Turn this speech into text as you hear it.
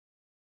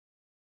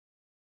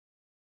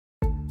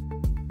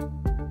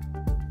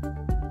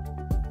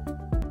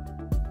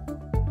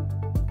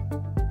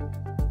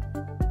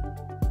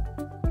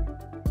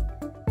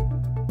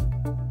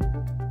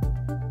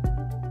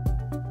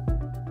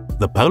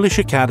The Polish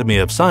Academy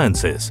of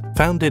Sciences,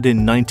 founded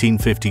in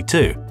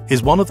 1952,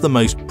 is one of the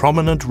most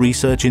prominent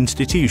research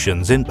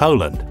institutions in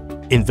Poland.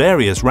 In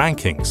various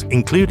rankings,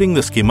 including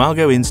the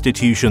Skimago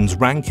Institution's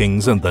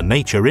rankings and the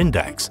Nature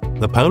Index,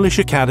 the Polish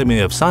Academy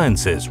of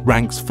Sciences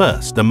ranks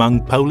first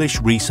among Polish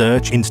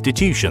research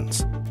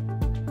institutions.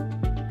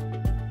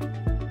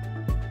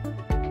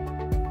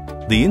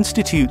 The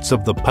institutes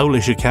of the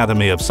Polish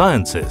Academy of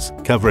Sciences,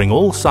 covering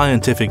all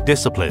scientific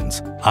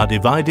disciplines, are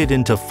divided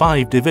into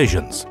 5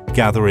 divisions,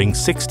 gathering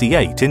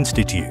 68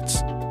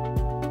 institutes.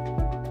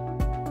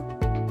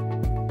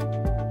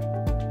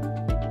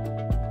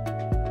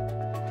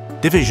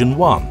 Division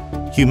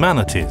 1 –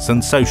 Humanities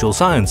and Social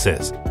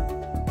Sciences.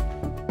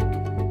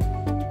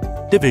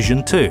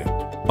 Division 2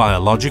 –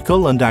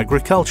 Biological and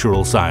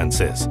Agricultural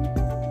Sciences.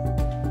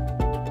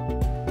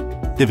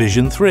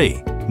 Division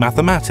 3 –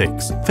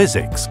 Mathematics,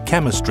 Physics,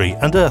 Chemistry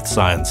and Earth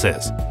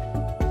Sciences.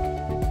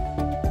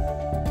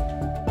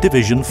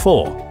 Division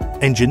 4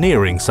 –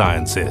 Engineering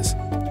Sciences.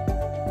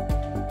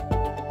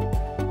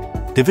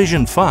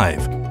 Division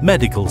 5 –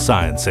 Medical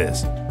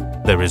Sciences.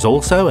 There is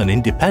also an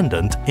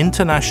independent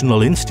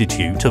International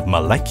Institute of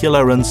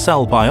Molecular and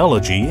Cell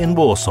Biology in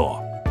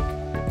Warsaw.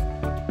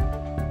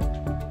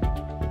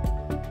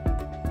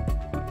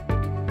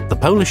 The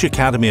Polish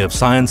Academy of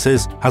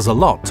Sciences has a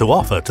lot to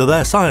offer to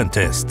their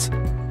scientists.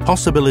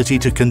 Possibility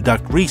to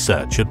conduct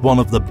research at one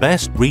of the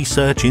best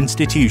research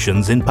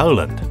institutions in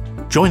Poland,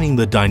 joining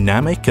the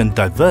dynamic and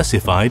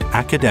diversified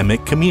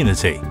academic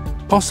community.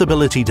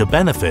 Possibility to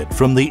benefit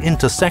from the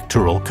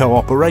intersectoral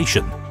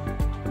cooperation.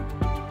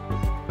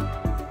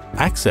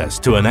 Access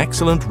to an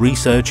excellent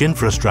research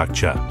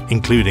infrastructure,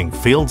 including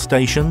field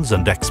stations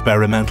and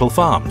experimental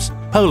farms,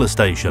 polar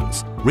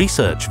stations,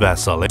 research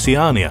vessel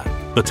Oceania,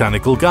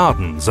 botanical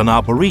gardens and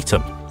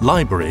arboretum,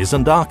 libraries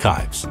and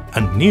archives,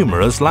 and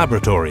numerous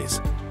laboratories.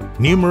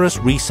 Numerous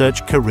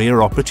research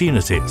career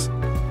opportunities.